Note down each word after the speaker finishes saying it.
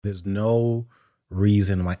There's no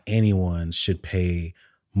reason why anyone should pay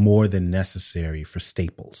more than necessary for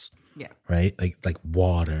staples. Yeah. Right? Like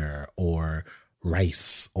water or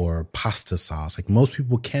rice or pasta sauce. Like most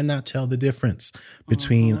people cannot tell the difference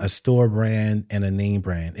between a store brand and a name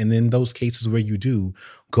brand. And in those cases where you do,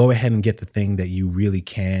 go ahead and get the thing that you really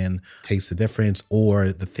can taste the difference,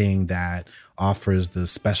 or the thing that offers the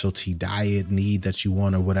specialty diet need that you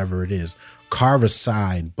want, or whatever it is. Carve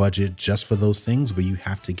aside budget just for those things where you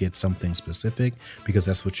have to get something specific because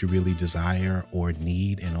that's what you really desire or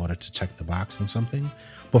need in order to check the box on something.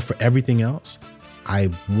 But for everything else, I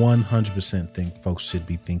 100% think folks should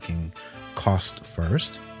be thinking cost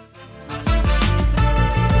first.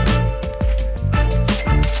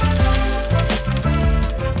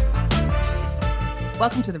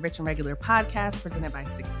 Welcome to the Rich and Regular podcast presented by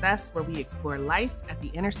Success, where we explore life at the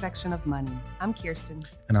intersection of money. I'm Kirsten.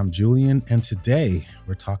 And I'm Julian. And today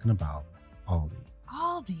we're talking about Aldi.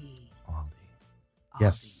 Aldi.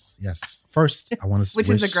 Yes. First, I want to Which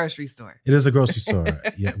is a grocery store. It is a grocery store.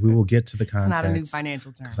 Yeah, we will get to the context. It's not a new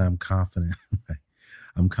financial term. Because I'm confident.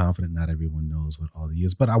 I'm confident not everyone knows what Aldi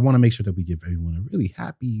is. But I want to make sure that we give everyone a really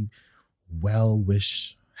happy,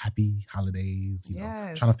 happy holidays. You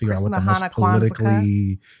know, trying to figure out what the most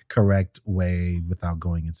politically correct way without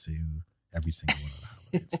going into every single one of the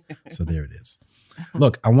holidays. So there it is.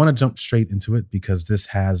 Look, I want to jump straight into it because this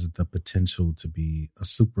has the potential to be a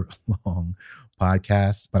super long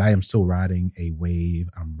podcast, but I am still riding a wave.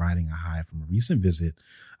 I'm riding a high from a recent visit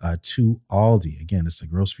to Aldi. Again, it's a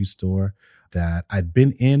grocery store that I'd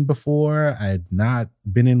been in before. I had not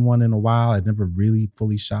been in one in a while. I'd never really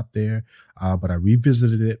fully shopped there, but I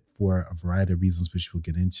revisited it for a variety of reasons, which we'll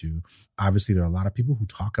get into. Obviously, there are a lot of people who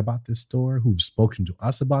talk about this store, who've spoken to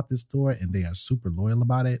us about this store, and they are super loyal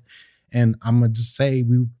about it. And I'm going to just say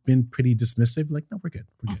we've been pretty dismissive. Like, no, we're good.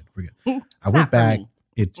 I went back.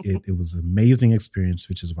 It was an amazing experience,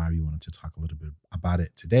 which is why we wanted to talk a little bit about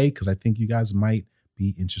it today, because I think you guys might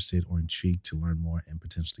be interested or intrigued to learn more and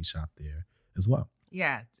potentially shop there as well.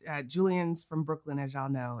 Yeah. Julian's from Brooklyn, as y'all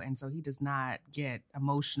know, and so he does not get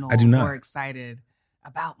emotional or excited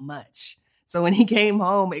about much. So when he came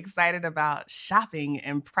home excited about shopping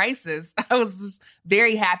and prices, I was just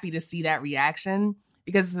very happy to see that reaction.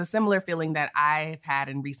 Because it's a similar feeling that I've had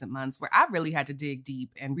in recent months where I've really had to dig deep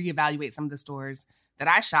and reevaluate some of the stores that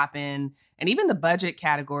I shop in, and even the budget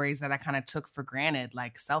categories that I kind of took for granted,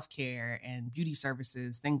 like self-care and beauty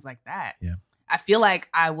services, things like that. Yeah. I feel like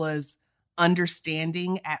I was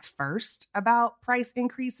understanding at first about price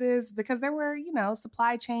increases because there were,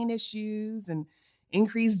 supply chain issues and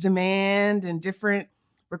increased demand and different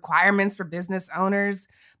requirements for business owners.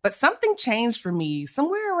 But something changed for me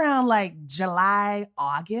somewhere around like July,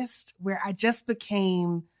 August, where I just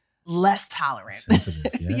became less tolerant.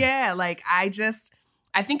 Sensitive, yeah.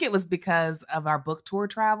 I think it was because of our book tour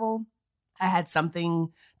travel. I had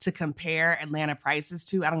something to compare Atlanta prices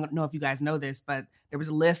to. I don't know if you guys know this, but there was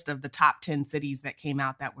a list of the top 10 cities that came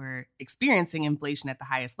out that were experiencing inflation at the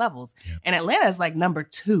highest levels. Yep. And Atlanta is like number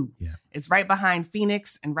 2. Yeah. It's right behind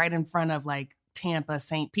Phoenix and right in front of like Tampa,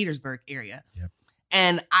 St. Petersburg area. Yep.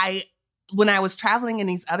 And when I was traveling in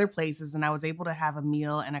these other places and I was able to have a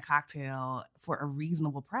meal and a cocktail for a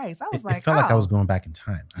reasonable price, I was it felt like I was going back in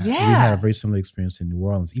time. Yeah. We had a very similar experience in New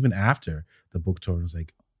Orleans, even after the book tour. It was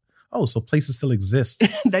like, oh, so places still exist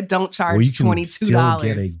that don't charge where you can $22. still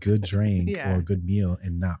get a good drink or a good meal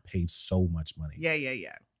and not pay so much money.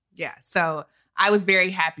 Yeah. So I was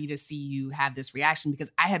very happy to see you have this reaction because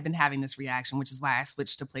I had been having this reaction, which is why I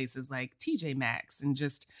switched to places like TJ Maxx and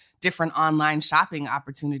just different online shopping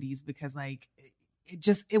opportunities because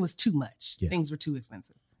it was too much. Yeah. Things were too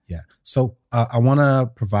expensive. Yeah. So I want to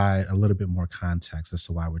provide a little bit more context as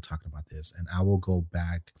to why we're talking about this. And I will go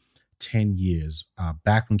back 10 years.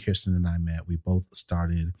 Back when Kirsten and I met, we both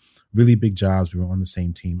started really big jobs. We were on the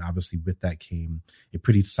same team. Obviously, with that came a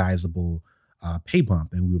pretty sizable pay bump,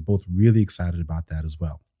 and we were both really excited about that as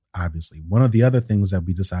well. Obviously, one of the other things that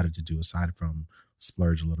we decided to do, aside from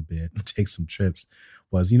splurge a little bit and take some trips,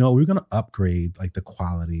 was, we were going to upgrade like the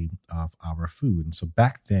quality of our food. And so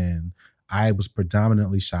back then, I was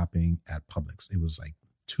predominantly shopping at Publix. It was like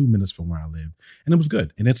 2 minutes from where I lived, and it was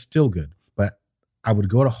good, and it's still good. But I would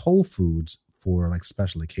go to Whole Foods for like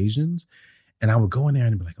special occasions. And I would go in there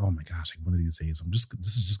and be like, oh my gosh, like one of these days,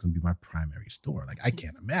 this is just going to be my primary store. Like I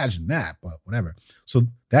can't imagine that, but whatever. So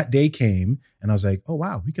that day came and I was like, oh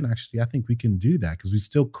wow, I think we can do that because we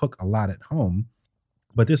still cook a lot at home.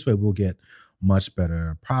 But this way we'll get much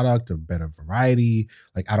better product or better variety.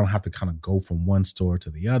 Like I don't have to kind of go from one store to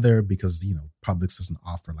the other because, Publix doesn't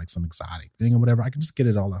offer like some exotic thing or whatever. I can just get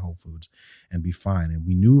it all at Whole Foods and be fine. And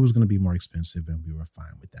we knew it was going to be more expensive and we were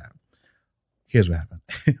fine with that. Here's what happened.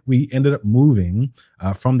 We ended up moving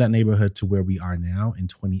from that neighborhood to where we are now in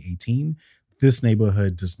 2018. This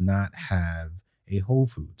neighborhood does not have a Whole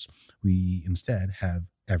Foods. We instead have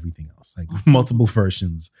everything else, like multiple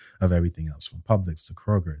versions of everything else, from Publix to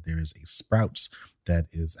Kroger. There is a Sprouts that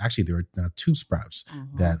is actually, there are now 2 Sprouts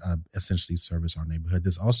that essentially service our neighborhood.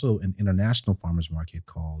 There's also an international farmers market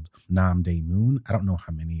called Nam Day Moon. I don't know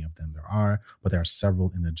how many of them there are, but there are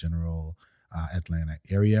several in the general Atlanta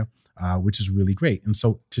area, which is really great. And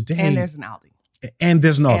so today... And there's an Aldi. And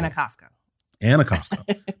there's an Aldi. And a Costco. And a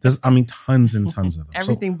Costco. There's, tons and tons of them.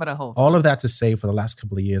 Everything but a Whole Foods. All of that to say, for the last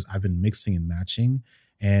couple of years, I've been mixing and matching.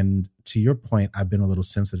 And to your point, I've been a little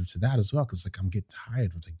sensitive to that as well, because like I'm getting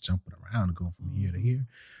tired of like jumping around and going from here to here.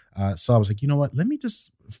 So I was like, you know what?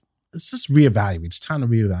 let's just reevaluate. It's time to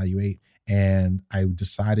reevaluate. And I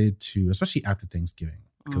decided to, especially after Thanksgiving,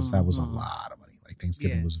 because that was a lot of money. Like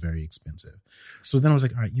Thanksgiving was very expensive. So then I was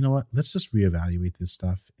like, all right, you know what? Let's just reevaluate this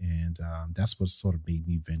stuff. And that's what sort of made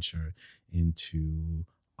me venture into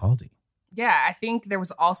Aldi. Yeah, I think there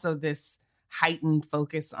was also this heightened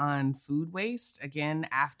focus on food waste again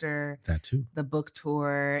after that too, the book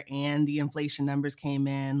tour and the inflation numbers came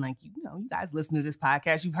in. Like, you guys listen to this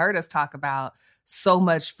podcast, you've heard us talk about so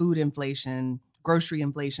much food inflation, grocery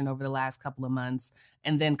inflation over the last couple of months,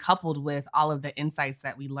 and then coupled with all of the insights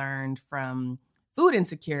that we learned from food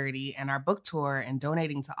insecurity and our book tour and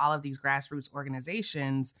donating to all of these grassroots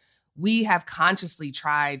organizations, we have consciously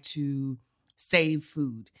tried to save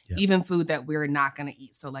food, even food that we're not going to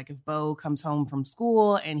eat. So like if Bo comes home from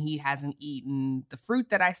school and he hasn't eaten the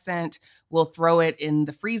fruit that I sent, we'll throw it in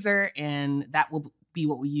the freezer and that will be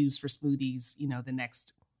what we use for smoothies, the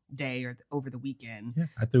next day or over the weekend. Yeah,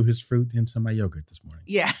 I threw his fruit into my yogurt this morning.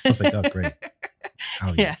 Yeah. I was like, oh, great.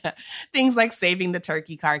 Yeah. Things like saving the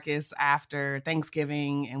turkey carcass after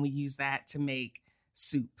Thanksgiving, and we use that to make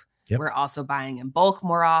soup. Yep. We're also buying in bulk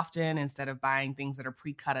more often instead of buying things that are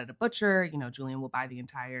pre-cut at a butcher. Julian will buy the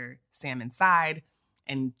entire salmon side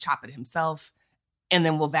and chop it himself. And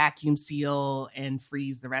then we'll vacuum seal and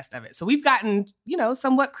freeze the rest of it. So we've gotten,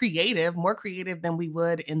 somewhat creative, more creative than we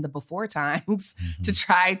would in the before times to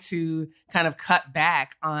try to kind of cut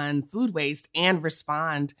back on food waste and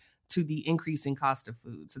respond to the increasing cost of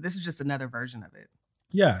food. So this is just another version of it.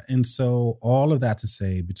 Yeah. And so all of that to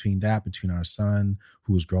say, between our son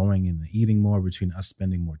who's growing and eating more, between us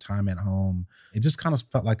spending more time at home, it just kind of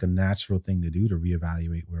felt like a natural thing to do, to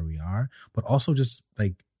reevaluate where we are, but also just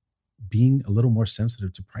like being a little more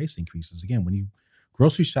sensitive to price increases. Again, when you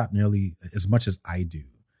grocery shop nearly as much as I do,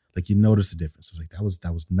 like you notice the difference. It was like,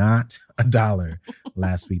 that was not $1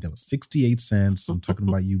 last week. That was 68 cents. I'm talking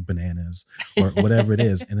about you bananas or whatever it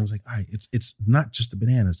is. And it was like, all right, it's not just the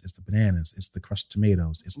bananas. It's the bananas. It's the crushed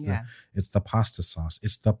tomatoes. It's the pasta sauce.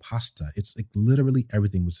 It's the pasta. It's like literally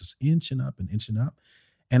everything was just inching up.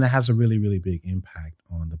 And it has a really, really big impact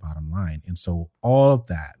on the bottom line. And so all of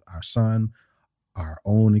that, our son, our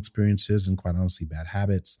own experiences, and quite honestly, bad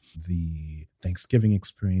habits, the Thanksgiving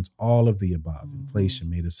experience, all of the above, inflation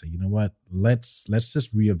made us say, you know what, let's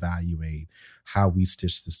just reevaluate how we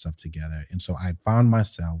stitch this stuff together. And so I found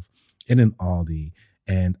myself in an Aldi,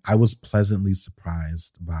 and I was pleasantly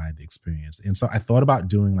surprised by the experience. And so I thought about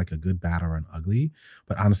doing like a good, bad, or an ugly,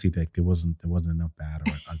 but honestly, like there wasn't enough bad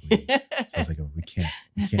or an ugly. So I was like, oh, we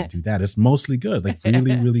can't do that. It's mostly good, like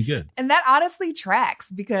really, really good. And that honestly tracks,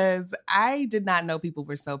 because I did not know people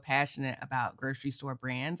were so passionate about grocery store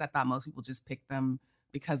brands. I thought most people just picked them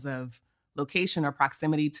because of location or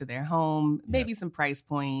proximity to their home, maybe some price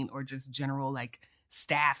point or just general like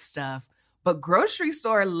staff stuff. But grocery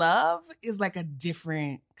store love is like a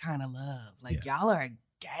different kind of love. Like y'all are a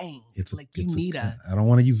gang. I don't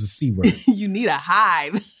want to use the C word. You need a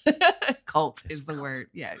hive. Cult is the word.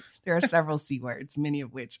 Yeah. There are several C words, many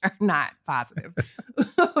of which are not positive.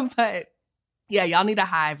 But yeah, y'all need a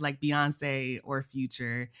hive like Beyonce or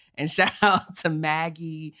Future. And shout out to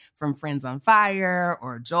Maggie from Friends on Fire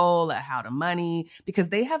or Joel at How to Money, because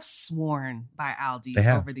they have sworn by Aldi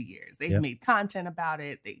over the years. They've made content about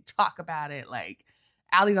it. They talk about it. Like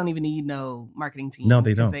Aldi don't even need no marketing team. No,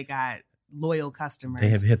 they don't. They got loyal customers. They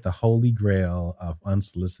have hit the holy grail of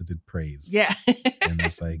unsolicited praise. Yeah. And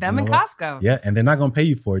it's like, them and Costco. Yeah. And they're not going to pay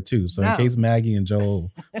you for it too. So in case Maggie and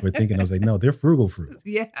Joel were thinking, I was like, no, they're frugal.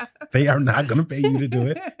 Yeah. They are not going to pay you to do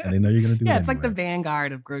it. And they know you're going to do it. Yeah, it's anyway. like the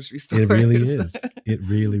vanguard of grocery stores. It really is. It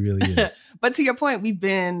really, really is. But to your point, we've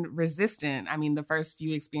been resistant. I mean, the first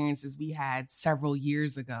few experiences we had several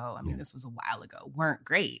years ago, I mean, this was a while ago, weren't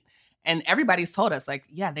great. And everybody's told us, like,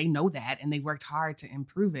 yeah, they know that and they worked hard to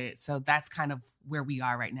improve it. So that's kind of where we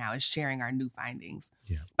are right now, is sharing our new findings.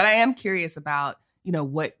 Yeah. But I am curious about, you know,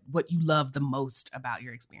 what you love the most about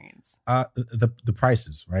your experience. The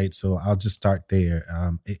prices, right? So I'll just start there.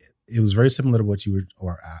 It was very similar to what you were,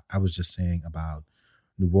 or I was just saying about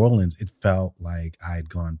New Orleans. It felt like I had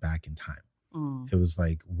gone back in time. It was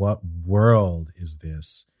like, what world is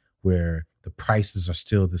this where the prices are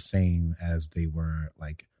still the same as they were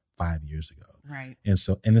like 5 years ago? Right. And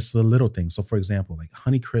it's the little things. So for example, like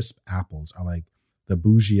Honeycrisp apples are like the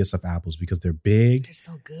bougiest of apples because they're big. They're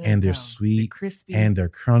so good. And they're sweet. They're crispy. And they're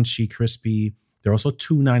crunchy, crispy. They're also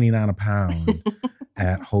 $2.99 a pound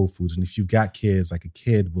at Whole Foods. And if you've got kids, like a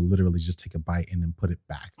kid will literally just take a bite and then put it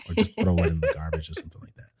back or just throw it in the garbage or something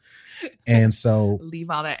like that. And so leave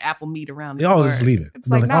all that apple meat around. They always just leave it. It's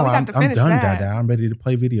like, no, I'm done, Dada. I'm ready to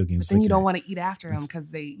play video games. But then you don't want to eat after them because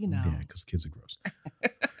they, you know. Yeah, because kids are gross.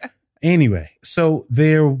 Anyway, so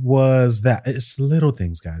there was that. It's little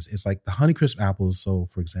things, guys. It's like the Honeycrisp apples. So,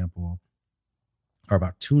 for example, are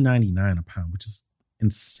about $2.99 a pound, which is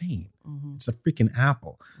insane. Mm-hmm. It's a freaking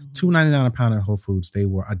apple. Mm-hmm. $2.99 a pound at Whole Foods. They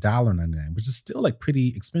were $1.99, which is still like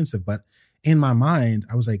pretty expensive. But in my mind,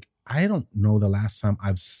 I was like, I don't know the last time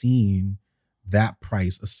I've seen that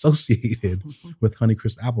price associated with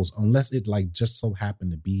Honeycrisp apples, unless it like just so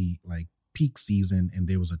happened to be like peak season and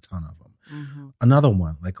there was a ton of them. Mm-hmm. Another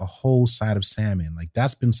one, like a whole side of salmon, like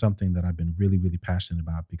that's been something that I've been really, really passionate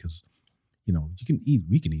about because, you know, we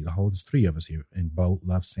can eat a whole, there's three of us here and both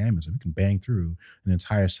love salmon. So we can bang through an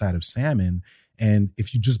entire side of salmon. And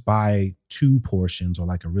if you just buy 2 portions or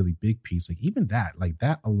like a really big piece, like even that, like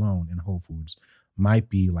that alone in Whole Foods might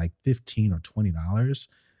be like $15 or $20.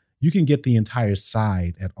 You can get the entire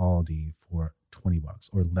side at Aldi for $20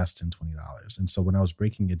 or less than $20. And so when I was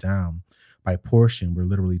breaking it down by portion, we're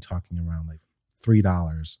literally talking around like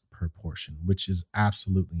 $3 per portion, which is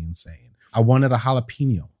absolutely insane. I wanted a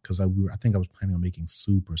jalapeno because I think I was planning on making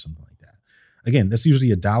soup or something like that. Again, that's usually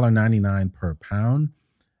 $1.99 per pound.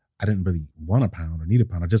 I didn't really want a pound or need a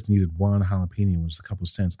pound. I just needed one jalapeno, which is a couple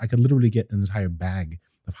cents. I could literally get an entire bag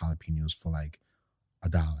of jalapenos for like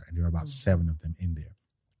 $1, and there were about 7 of them in there.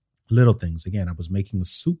 Little things. Again, I was making a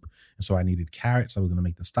soup, and so I needed carrots. I was going to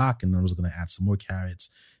make the stock, and then I was going to add some more carrots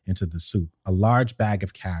into the soup. A large bag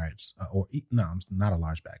of carrots, not a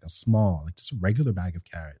large bag, a small, like just a regular bag of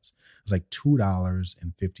carrots. It was like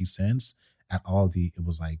 $2.50. At Aldi, it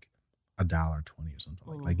was like $1.20 or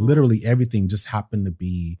something. Like literally everything just happened to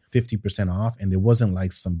be 50% off, and there wasn't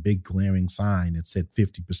like some big glaring sign that said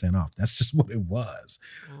 50% off. That's just what it was.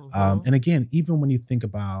 And again, even when you think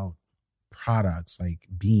about products like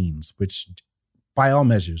beans, which by all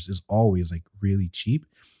measures is always like really cheap,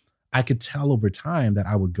 I could tell over time that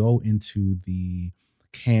I would go into the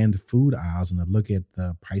canned food aisles and I'd look at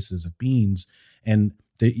the prices of beans, and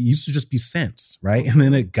they used to just be cents, right? And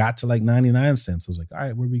then it got to like 99 cents. I was like, all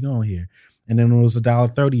right, where are we going here? And then it was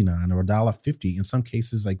 $1.39 or $1.50. In some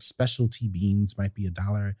cases, like specialty beans might be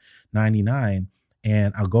 $1.99.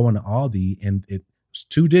 And I'll go into Aldi and it was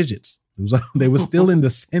 2 digits. It was, they were still in the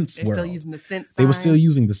cents world. Still using the cent sign. They were still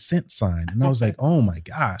using the cent sign. And I was like, oh my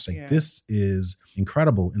gosh, like this is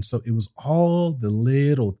incredible. And so it was all the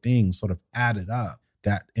little things sort of added up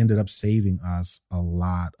that ended up saving us a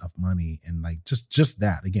lot of money. And like just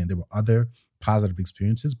that, again, there were other positive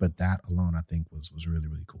experiences, but that alone I think was really,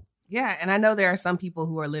 really cool. Yeah. And I know there are some people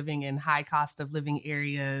who are living in high cost of living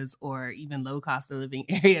areas or even low cost of living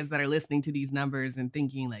areas that are listening to these numbers and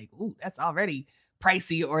thinking like, ooh, that's already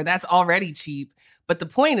pricey or that's already cheap. But the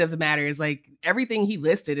point of the matter is like everything he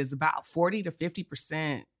listed is about 40 to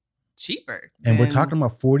 50% cheaper. And we're talking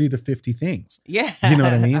about 40 to 50 things. Yeah. You know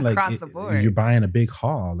what I mean? Like across the board. You're buying a big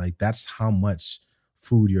haul. Like that's how much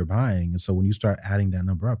food you're buying. And so when you start adding that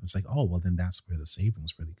number up, it's like, oh, well, then that's where the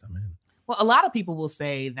savings really come in. Well, a lot of people will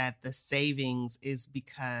say that the savings is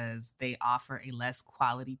because they offer a less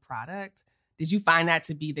quality product. Did you find that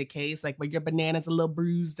to be the case? Like, were your bananas a little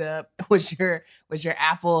bruised up? Was your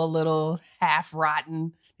apple a little half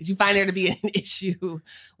rotten? Did you find there to be an issue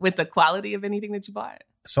with the quality of anything that you bought?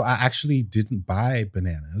 So I actually didn't buy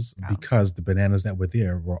bananas because the bananas that were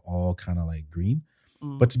there were all kind of like green.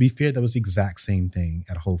 But to be fair, that was the exact same thing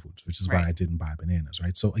at Whole Foods, which is why I didn't buy bananas,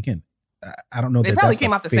 right? So again, I don't know. They probably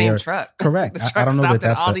came off the same truck. Correct. I don't know that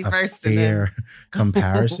that's a fair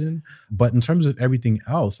comparison. But in terms of everything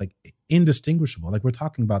else, like indistinguishable. Like we're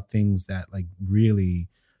talking about things that like really,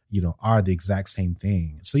 are the exact same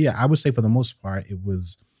thing. So yeah, I would say for the most part,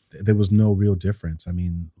 there was no real difference. I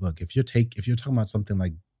mean, look, if you're talking about something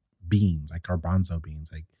like beans, like garbanzo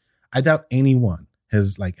beans, like I doubt anyone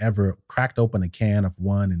has like ever cracked open a can of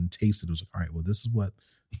one and tasted it. Was like, all right, well, this is what,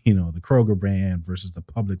 the Kroger brand versus the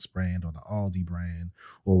Publix brand or the Aldi brand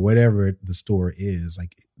or whatever the store is.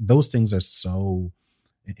 Like those things are so,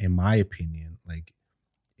 in my opinion, like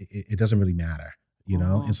it doesn't really matter,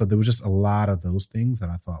 And so there was just a lot of those things that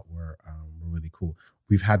I thought were really cool.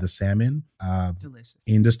 We've had the salmon, delicious,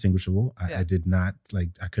 indistinguishable. I did not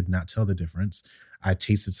I could not tell the difference. I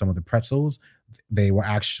tasted some of the pretzels. They were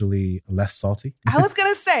actually less salty. I was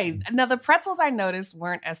going to say, now the pretzels I noticed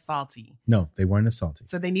weren't as salty. No, they weren't as salty.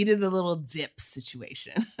 So they needed a little dip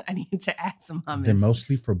situation. I needed to add some hummus. They're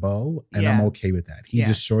mostly for Bo, and I'm okay with that. He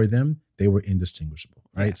destroyed them. They were indistinguishable,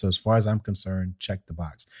 right? Yeah. So as far as I'm concerned, check the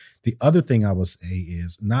box. The other thing I will say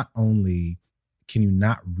is not only can you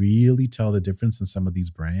not really tell the difference in some of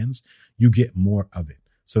these brands, you get more of it.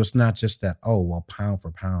 So it's not just that, pound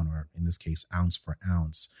for pound, or in this case, ounce for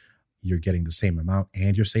ounce, you're getting the same amount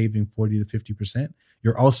and you're saving 40 to 50%.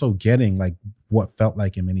 You're also getting like what felt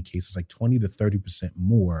like in many cases, like 20 to 30%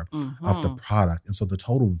 more of the product. And so the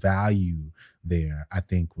total value there, I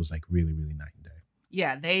think, was like really, really night and day.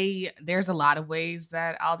 Yeah, there's a lot of ways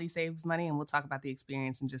that Aldi saves money, and we'll talk about the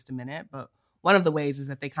experience in just a minute. But one of the ways is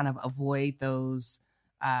that they kind of avoid those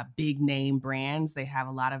big name brands. They have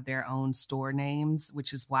a lot of their own store names,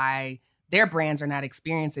 which is why their brands are not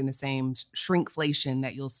experiencing the same shrinkflation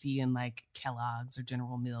that you'll see in like Kellogg's or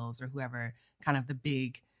General Mills or whoever kind of the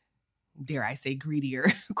big, dare I say,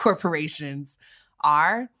 greedier corporations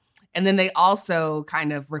are. And then they also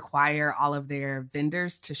kind of require all of their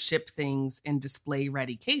vendors to ship things in display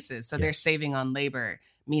ready cases. So they're saving on labor,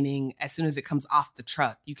 meaning as soon as it comes off the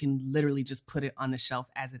truck, you can literally just put it on the shelf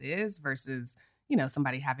as it is versus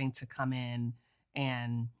somebody having to come in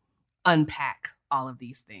and unpack all of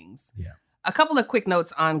these things. Yeah. A couple of quick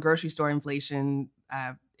notes on grocery store inflation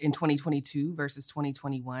in 2022 versus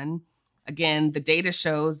 2021. Again, the data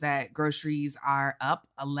shows that groceries are up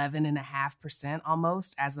 11.5%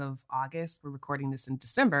 almost as of August. We're recording this in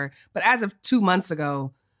December, but as of 2 months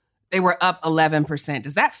ago, they were up 11%.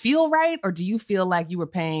 Does that feel right? Or do you feel like you were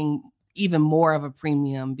paying even more of a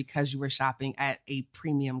premium because you were shopping at a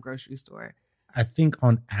premium grocery store? I think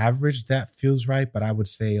on average that feels right, but I would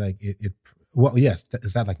say like well, yes.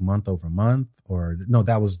 Is that like month over month or no,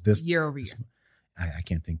 that was this year over year. I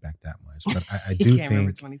can't think back that much, but I do think,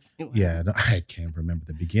 remember 2021. Yeah, no, I can't remember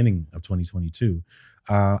the beginning of 2022.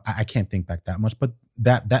 I can't think back that much, but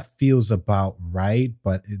that feels about right,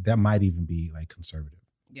 but that might even be like conservative.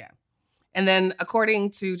 Yeah. And then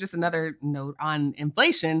according to just another note on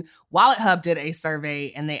inflation, Wallet Hub did a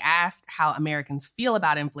survey and they asked how Americans feel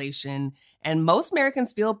about inflation. And most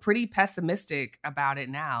Americans feel pretty pessimistic about it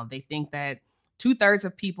now. They think that 2/3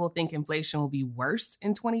 of people think inflation will be worse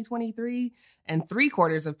in 2023. And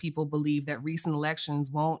 3/4 of people believe that recent elections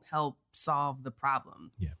won't help solve the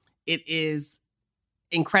problem. Yeah. It is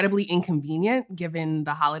incredibly inconvenient given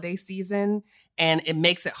the holiday season. And it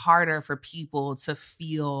makes it harder for people to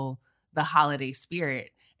feel the holiday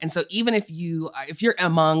spirit. And so even if you're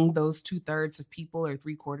among those 2/3 of people or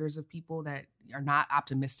 3/4 of people that are not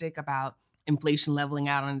optimistic about inflation leveling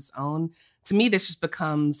out on its own, to me, this just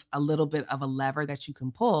becomes a little bit of a lever that you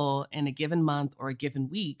can pull in a given month or a given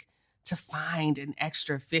week to find an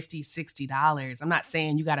extra $50, $60. I'm not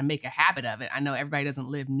saying you got to make a habit of it. I know everybody doesn't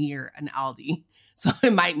live near an Aldi, so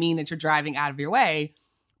it might mean that you're driving out of your way.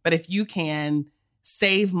 But if you can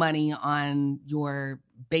save money on your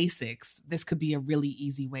basics, this could be a really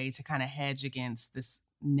easy way to kind of hedge against this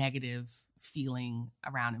negative feeling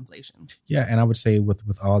around inflation. Yeah, and I would say with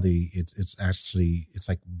Aldi, it's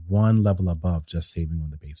like one level above just saving on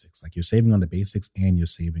the basics. Like you're saving on the basics and you're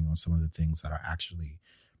saving on some of the things that are actually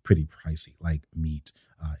pretty pricey, like meat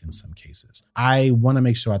in some cases. I want to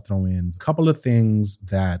make sure I throw in a couple of things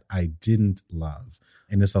that I didn't love.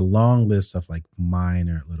 And it's a long list of like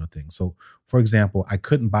minor little things. So for example, I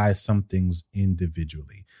couldn't buy some things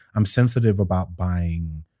individually. I'm sensitive about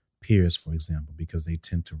buying pears, for example, because they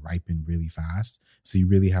tend to ripen really fast. So you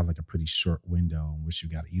really have like a pretty short window in which you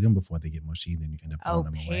got to eat them before they get mushy. Then you end up throwing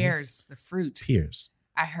them away. Pears, the fruit. Pears.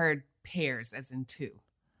 I heard pears as in two.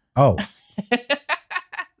 Oh.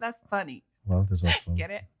 That's funny. Well, there's also get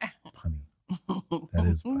it? Punny. That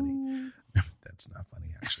is funny. That's not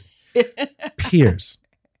funny, actually. Pears.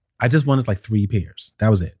 I just wanted like 3 pears. That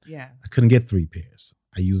was it. Yeah. I couldn't get 3 pears.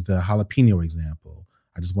 I used the jalapeno example.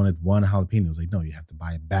 I just wanted one jalapeno. It was like, no, you have to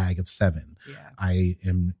buy a bag of 7. Yeah. I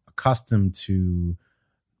am accustomed to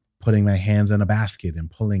putting my hands in a basket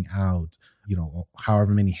and pulling out,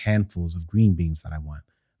 however many handfuls of green beans that I want.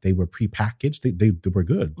 They were prepackaged. They were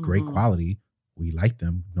good, great quality. We liked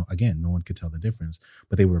them. No one could tell the difference,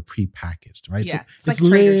 but they were prepackaged, right? Yeah, so it's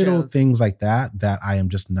like little things like that I am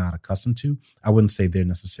just not accustomed to. I wouldn't say they're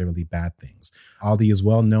necessarily bad things. Aldi is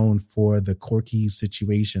well known for the quirky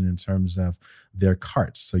situation in terms of their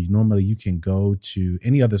carts. So normally you can go to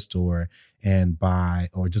any other store and buy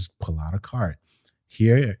or just pull out a cart.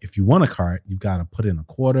 Here, if you want a cart, you've got to put in a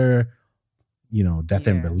quarter, that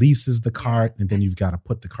then releases the cart, and then you've got to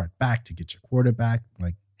put the cart back to get your quarter back.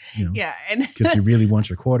 Because you really want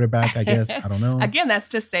your quarter back, I guess. I don't know. Again, that's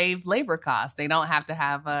to save labor costs. They don't have to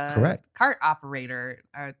have a cart operator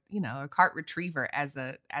or, a cart retriever as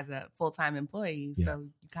a full-time employee. Yeah. So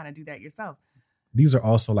you kind of do that yourself. These are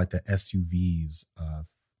also like the SUVs of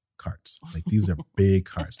carts. Like these are big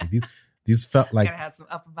carts. Like these felt like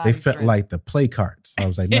like the play carts. I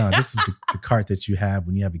was like, no, this is the cart that you have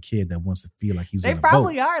when you have a kid that wants to feel like he's in a boat. They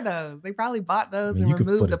probably are those. They probably bought those and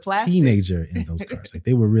removed the plastic. You could put a teenager in those carts. Like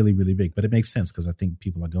they were really, really big. But it makes sense because I think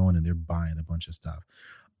people are going and they're buying a bunch of stuff.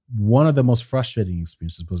 One of the most frustrating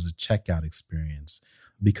experiences was the checkout experience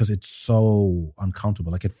because it's so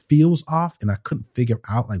uncomfortable. Like it feels off and I couldn't figure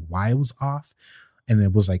out like why it was off. And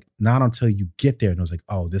it was like, not until you get there. And it was like,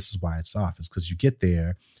 oh, this is why it's off. It's because you get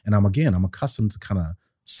there. And I'm accustomed to kind of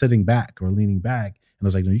sitting back or leaning back. And I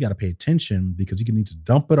was like, no, you got to pay attention because you can need to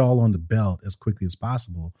dump it all on the belt as quickly as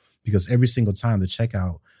possible. Because every single time the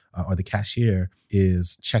checkout or the cashier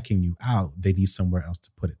is checking you out, they need somewhere else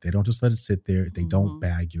to put it. They don't just let it sit there. They don't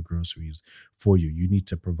bag your groceries for you. You need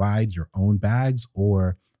to provide your own bags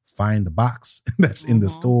or find a box that's in the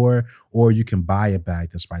store, or you can buy a bag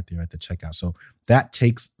that's right there at the checkout. So that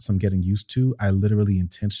takes some getting used to. I literally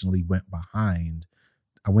intentionally went behind.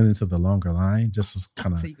 I went into the longer line just as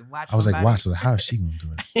kind of, so you could watch I was like, watch, how is she going to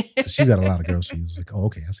do it? She got a lot of groceries. I was like, oh,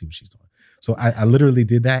 okay, I see what she's doing. So I literally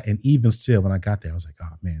did that. And even still, when I got there, I was like,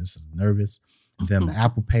 oh man, this is nervous. And then the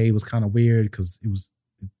Apple Pay was kind of weird because it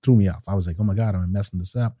threw me off. I was like, oh my God, I'm messing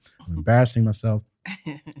this up. I'm embarrassing myself.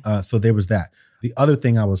 So there was that. The other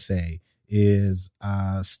thing I will say is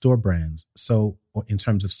store brands. So in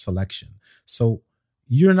terms of selection. So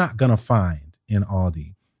you're not going to find in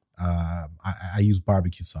Aldi, I use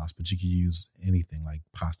barbecue sauce, but you can use anything like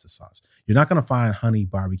pasta sauce. You're not going to find honey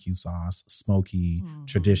barbecue sauce, smoky,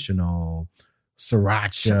 traditional,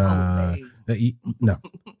 sriracha. No,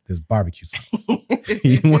 there's barbecue sauce.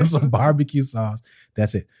 You want some barbecue sauce,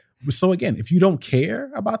 that's it. So again, if you don't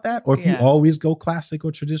care about that, or if you always go classic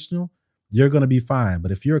or traditional, you're going to be fine.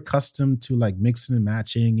 But if you're accustomed to like mixing and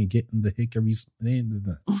matching and getting the hickory, none of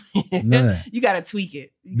that. You got to tweak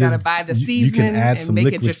it. You got to buy the seasoning. You can add some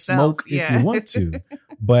liquid smoke if you want to.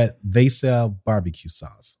 But they sell barbecue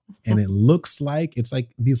sauce. And it looks like, it's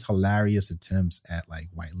like these hilarious attempts at like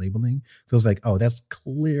white labeling. So it's like, oh, that's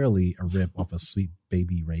clearly a rip off of Sweet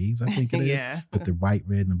Baby Ray's, I think it is, with the white,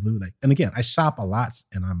 red, and blue. Like, and again, I shop a lot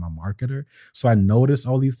and I'm a marketer. So I notice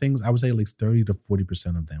all these things. I would say at least 30 to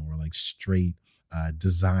 40% of them were like straight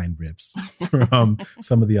design rips from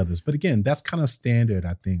some of the others. But again, that's kind of standard,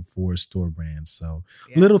 I think, for store brands. So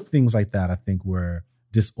little things like that, I think, were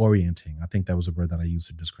disorienting. I think that was a word that I used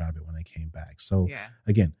to describe it when I came back. So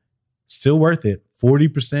again, still worth it.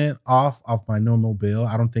 40% off my normal bill.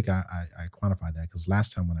 I don't think I quantified that because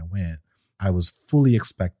last time when I went, I was fully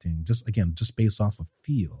expecting, just based off of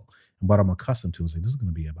feel and what I'm accustomed to, was like, this is going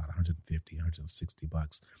to be about $150,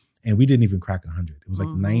 $160. And we didn't even crack 100. It was like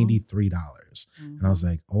 $93. And I was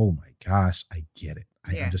like, oh my gosh, I get it.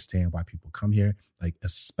 I understand why people come here, like,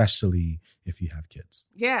 especially if you have kids.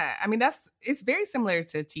 Yeah. I mean, it's very similar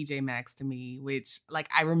to TJ Maxx to me, which, like,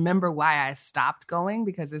 I remember why I stopped going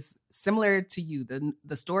because it's similar to you.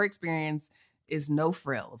 The store experience is no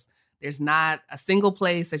frills. There's not a single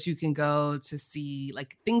place that you can go to see,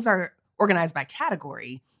 like, things are organized by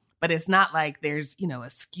category, but it's not like there's, a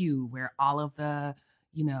SKU where all of the,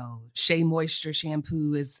 Shea Moisture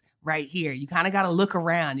shampoo is right here. You kind of got to look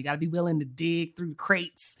around. You got to be willing to dig through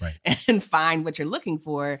crates and find what you're looking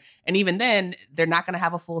for. And even then, they're not going to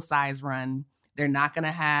have a full size run. They're not going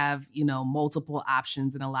to have, multiple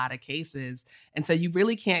options in a lot of cases. And so you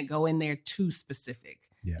really can't go in there too specific.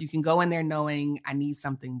 Yeah. You can go in there knowing I need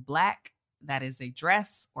something black that is a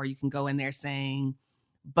dress, or you can go in there saying,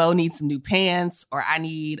 Bo needs some new pants, or I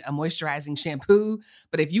need a moisturizing shampoo.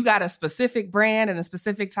 But if you got a specific brand and a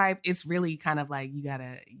specific type, it's really kind of like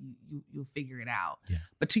you'll figure it out. Yeah.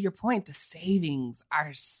 But to your point, the savings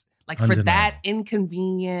are like undeniable. For that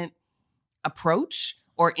inconvenient approach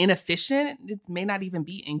or inefficient. It may not even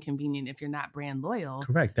be inconvenient if you're not brand loyal.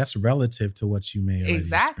 Correct. That's relative to what you may already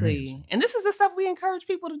experience. And this is the stuff we encourage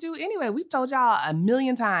people to do anyway. We've told y'all a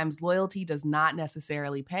million times, loyalty does not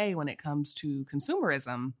necessarily pay when it comes to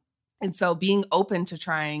consumerism. And so being open to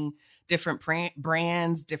trying different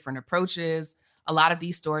brands, different approaches. A lot of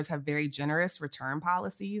these stores have very generous return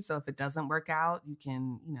policies. So if it doesn't work out, you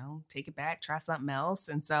can, take it back, try something else.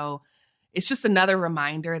 And so it's just another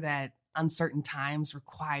reminder that uncertain times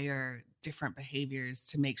require different behaviors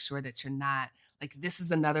to make sure that you're not like, this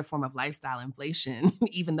is another form of lifestyle inflation,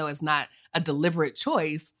 even though it's not a deliberate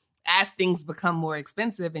choice. As things become more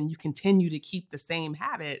expensive and you continue to keep the same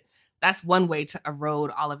habit, that's one way to erode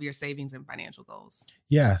all of your savings and financial goals.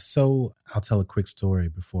 Yeah. So I'll tell a quick story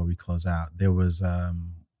before we close out. There was,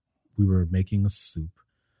 we were making a soup,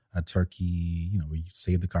 a turkey, where you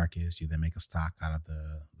save the carcass, you then make a stock out of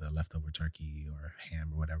the leftover turkey or ham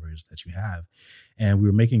or whatever it is that you have. And we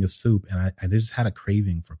were making a soup and I just had a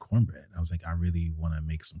craving for cornbread. I was like, I really want to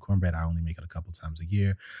make some cornbread. I only make it a couple times a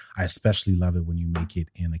year. I especially love it when you make it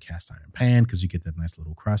in a cast iron pan because you get that nice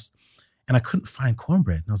little crust. And I couldn't find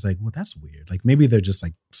cornbread. And I was like, well, that's weird. Like maybe they're just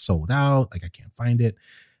like sold out. Like I can't find it.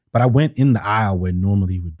 But I went in the aisle where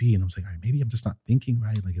normally it would be. And I was like, all right, maybe I'm just not thinking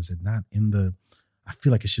right. Like, is it not I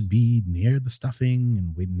feel like it should be near the stuffing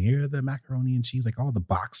and near the macaroni and cheese, like all the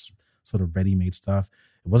box sort of ready-made stuff.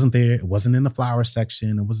 It wasn't there. It wasn't in the flour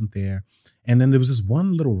section. It wasn't there. And then there was this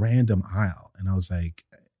one little random aisle. And I was like,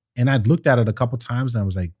 and I'd looked at it a couple times and I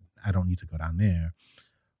was like, I don't need to go down there.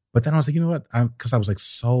 But then I was like, you know what? Because I was like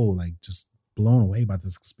so like just blown away by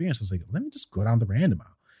this experience. I was like, let me just go down the random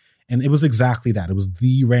aisle. And it was exactly that. It was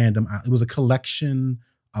the random aisle. It was a collection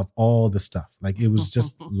of all the stuff. Like it was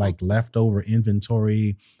just like leftover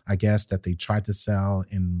inventory, I guess, that they tried to sell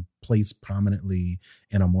and place prominently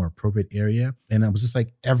in a more appropriate area. And it was just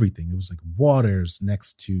like everything. It was like waters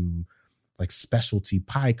next to like specialty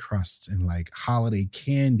pie crusts and like holiday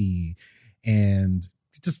candy and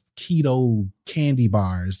just keto candy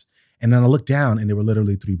bars. And then I looked down and there were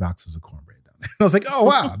literally 3 boxes of cornbread down there. I was like, oh,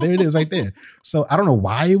 wow, there it is right there. So I don't know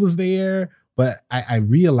why it was there, but I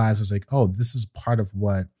realized I was like, oh, this is part of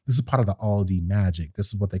the Aldi magic. This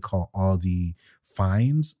is what they call Aldi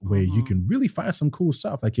finds, where you can really find some cool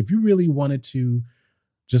stuff. Like if you really wanted to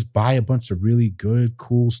just buy a bunch of really good,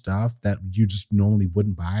 cool stuff that you just normally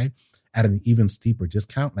wouldn't buy at an even steeper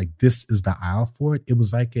discount, like this is the aisle for it. It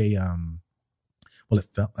was like it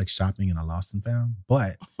felt like shopping in a Lost and Found,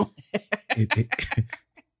 but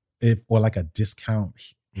it or like a discount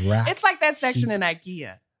rack. It's like that section in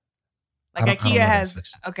IKEA. Like IKEA has,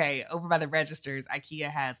 over by the registers, IKEA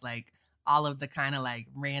has like all of the kind of like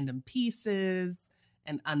random pieces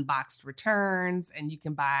and unboxed returns, and you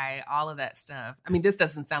can buy all of that stuff. I mean, this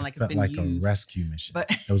doesn't sound like it's been like used. A rescue mission. But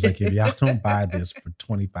it was like, if y'all don't buy this for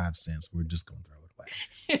 25 cents, we're just going to throw it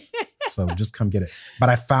away. So just come get it. But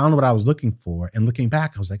I found what I was looking for. And looking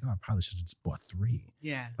back, I was like, oh, I probably should have just bought 3.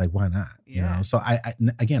 Yeah. Like, why not? Yeah. You know? So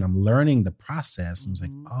I'm learning the process. And I was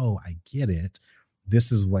like, oh, I get it.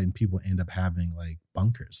 This is when people end up having like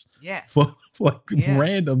bunkers. Yeah. For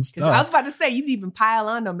random stuff. I was about to say, you even pile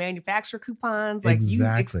on no manufacturer coupons. Like you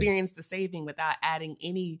experience the saving without adding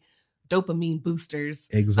any dopamine boosters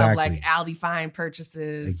of like Aldi Find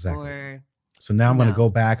purchases or... So now I'm going to go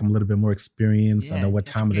back. I'm a little bit more experienced. Yeah, I know what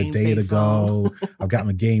time of the day to go. I've got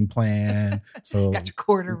my game plan. So got your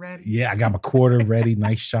quarter ready. Yeah, I got my quarter ready.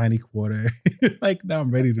 Nice shiny quarter. Like now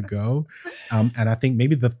I'm ready to go. And I think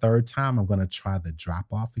maybe the third time I'm going to try the drop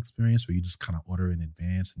off experience where you just kind of order in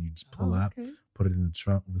advance and you just pull up, put it in the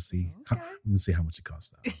trunk. We'll see. We'll see how much it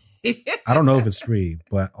costs. I don't know if it's free,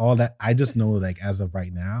 but all that, I just know like as of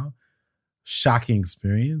right now, shocking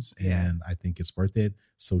experience. And I think it's worth it.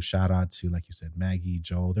 So shout out to, like you said, Maggie,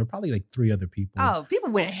 Joel. There are probably like 3 other people. Oh,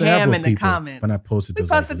 people went ham in the comments. When I posted this.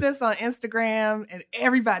 We posted this on Instagram and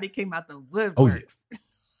everybody came out the woodworks. Oh,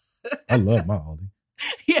 yeah. I love my Aldi.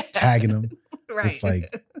 Yeah. Tagging them. Right. Just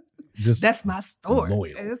like, that's my store.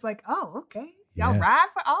 Loyal. And it's like, oh, okay. Y'all ride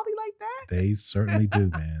for Aldi like that? They certainly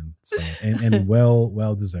do, man. So and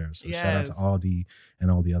well deserved. So shout out to Aldi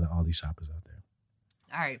and all the other Aldi shoppers out there.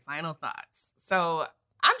 All right, final thoughts. So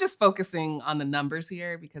I'm just focusing on the numbers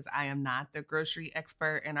here because I am not the grocery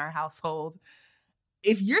expert in our household.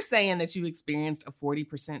 If you're saying that you experienced a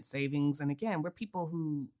 40% savings, and again, we're people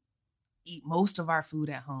who eat most of our food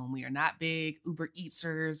at home. We are not big Uber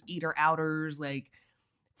Eatsers, eater-outers. Like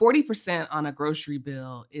 40% on a grocery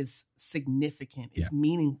bill is significant. It's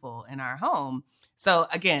meaningful in our home. So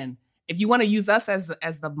again, if you want to use us as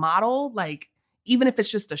the model, like even if it's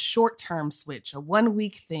just a short-term switch, a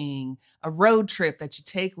 1-week thing, a road trip that you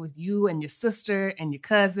take with you and your sister and your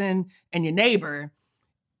cousin and your neighbor,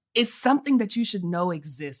 it's something that you should know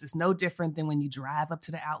exists. It's no different than when you drive up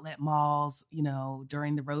to the outlet malls, you know,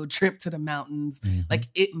 during the road trip to the mountains. Mm-hmm. Like,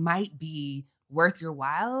 it might be worth your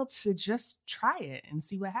while to just try it and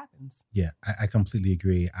see what happens. Yeah, I completely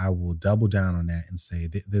agree. I will double down on that and say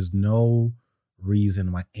there's no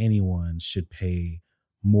reason why anyone should pay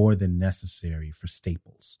more than necessary for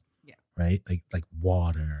staples. Yeah. Right? Like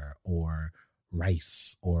water or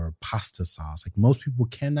rice or pasta sauce. Like, most people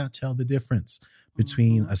cannot tell the difference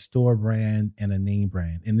between a store brand and a name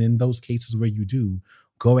brand. And in those cases where you do,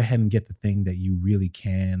 go ahead and get the thing that you really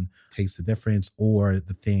can taste the difference, or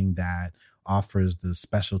the thing that offers the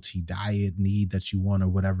specialty diet need that you want, or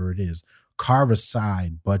whatever it is. Carve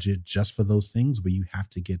aside budget just for those things where you have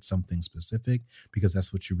to get something specific because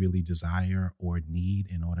that's what you really desire or need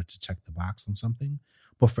in order to check the box on something.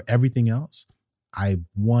 But for everything else, I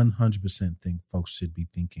 100% think folks should be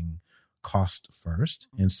thinking cost first.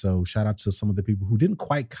 And so shout out to some of the people who didn't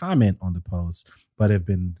quite comment on the post, but have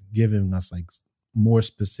been giving us like more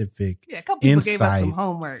specific insight. A couple people gave us some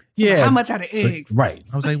homework. So how much are the eggs? Right.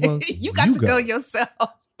 I was like, well, you got to go yourself.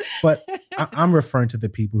 But I'm referring to the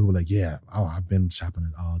people who were like, I've been shopping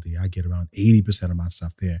at Aldi. I get around 80% of my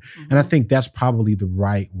stuff there. Mm-hmm. And I think that's probably the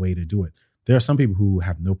right way to do it. There are some people who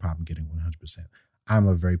have no problem getting 100%. I'm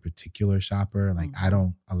a very particular shopper. Like, I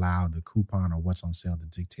don't allow the coupon or what's on sale to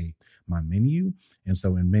dictate my menu. And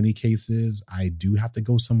so in many cases, I do have to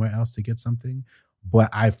go somewhere else to get something. But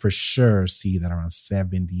I for sure see that around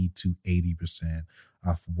 70 to 80%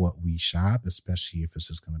 of what we shop, especially if it's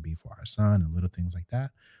just going to be for our son and little things like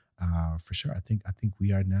that. For sure. I think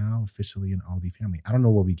we are now officially an Aldi family. I don't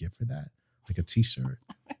know what we get for that. Like a t-shirt.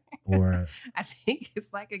 Or I think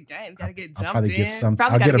it's like a game. Gotta get jumped I'll probably in. Get some.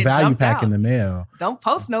 I'll get a value pack out in the mail. Don't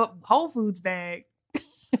post no Whole Foods bag.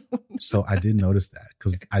 So I did notice that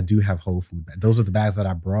because I do have Whole Food bags. Those are the bags that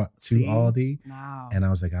I brought to Aldi. No. And I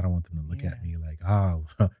was like, I don't want them to look at me like, oh,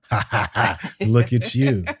 look at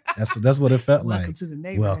you. That's what it felt Welcome like. To the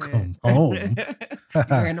neighborhood. Welcome home. You're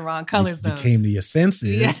wearing the wrong colors though. You came to your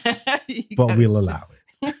senses, but we'll allow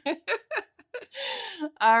it.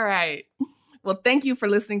 All right. Well, thank you for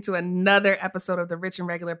listening to another episode of the Rich and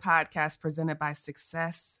Regular podcast presented by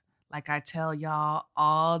Success. Like I tell y'all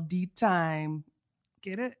all the time.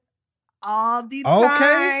 Get it? All the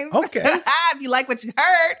time. Okay. If you like what you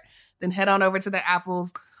heard, then head on over to the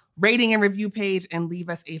Apple's rating and review page and leave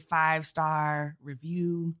us a 5-star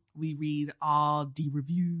review. We read all the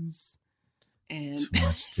reviews. And too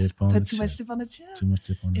much dip on the chip. Too much dip on the chip. Too much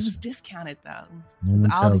dip on the chip. It was discounted though. No one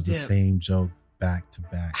tells the same joke back to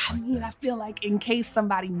back. I feel like in case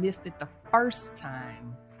somebody missed it the first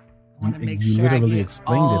time, I want to make sure you literally I get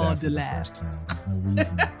explained all it after the the first time. There's no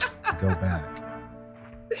reason to go back.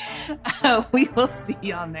 We will see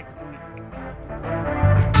y'all next week.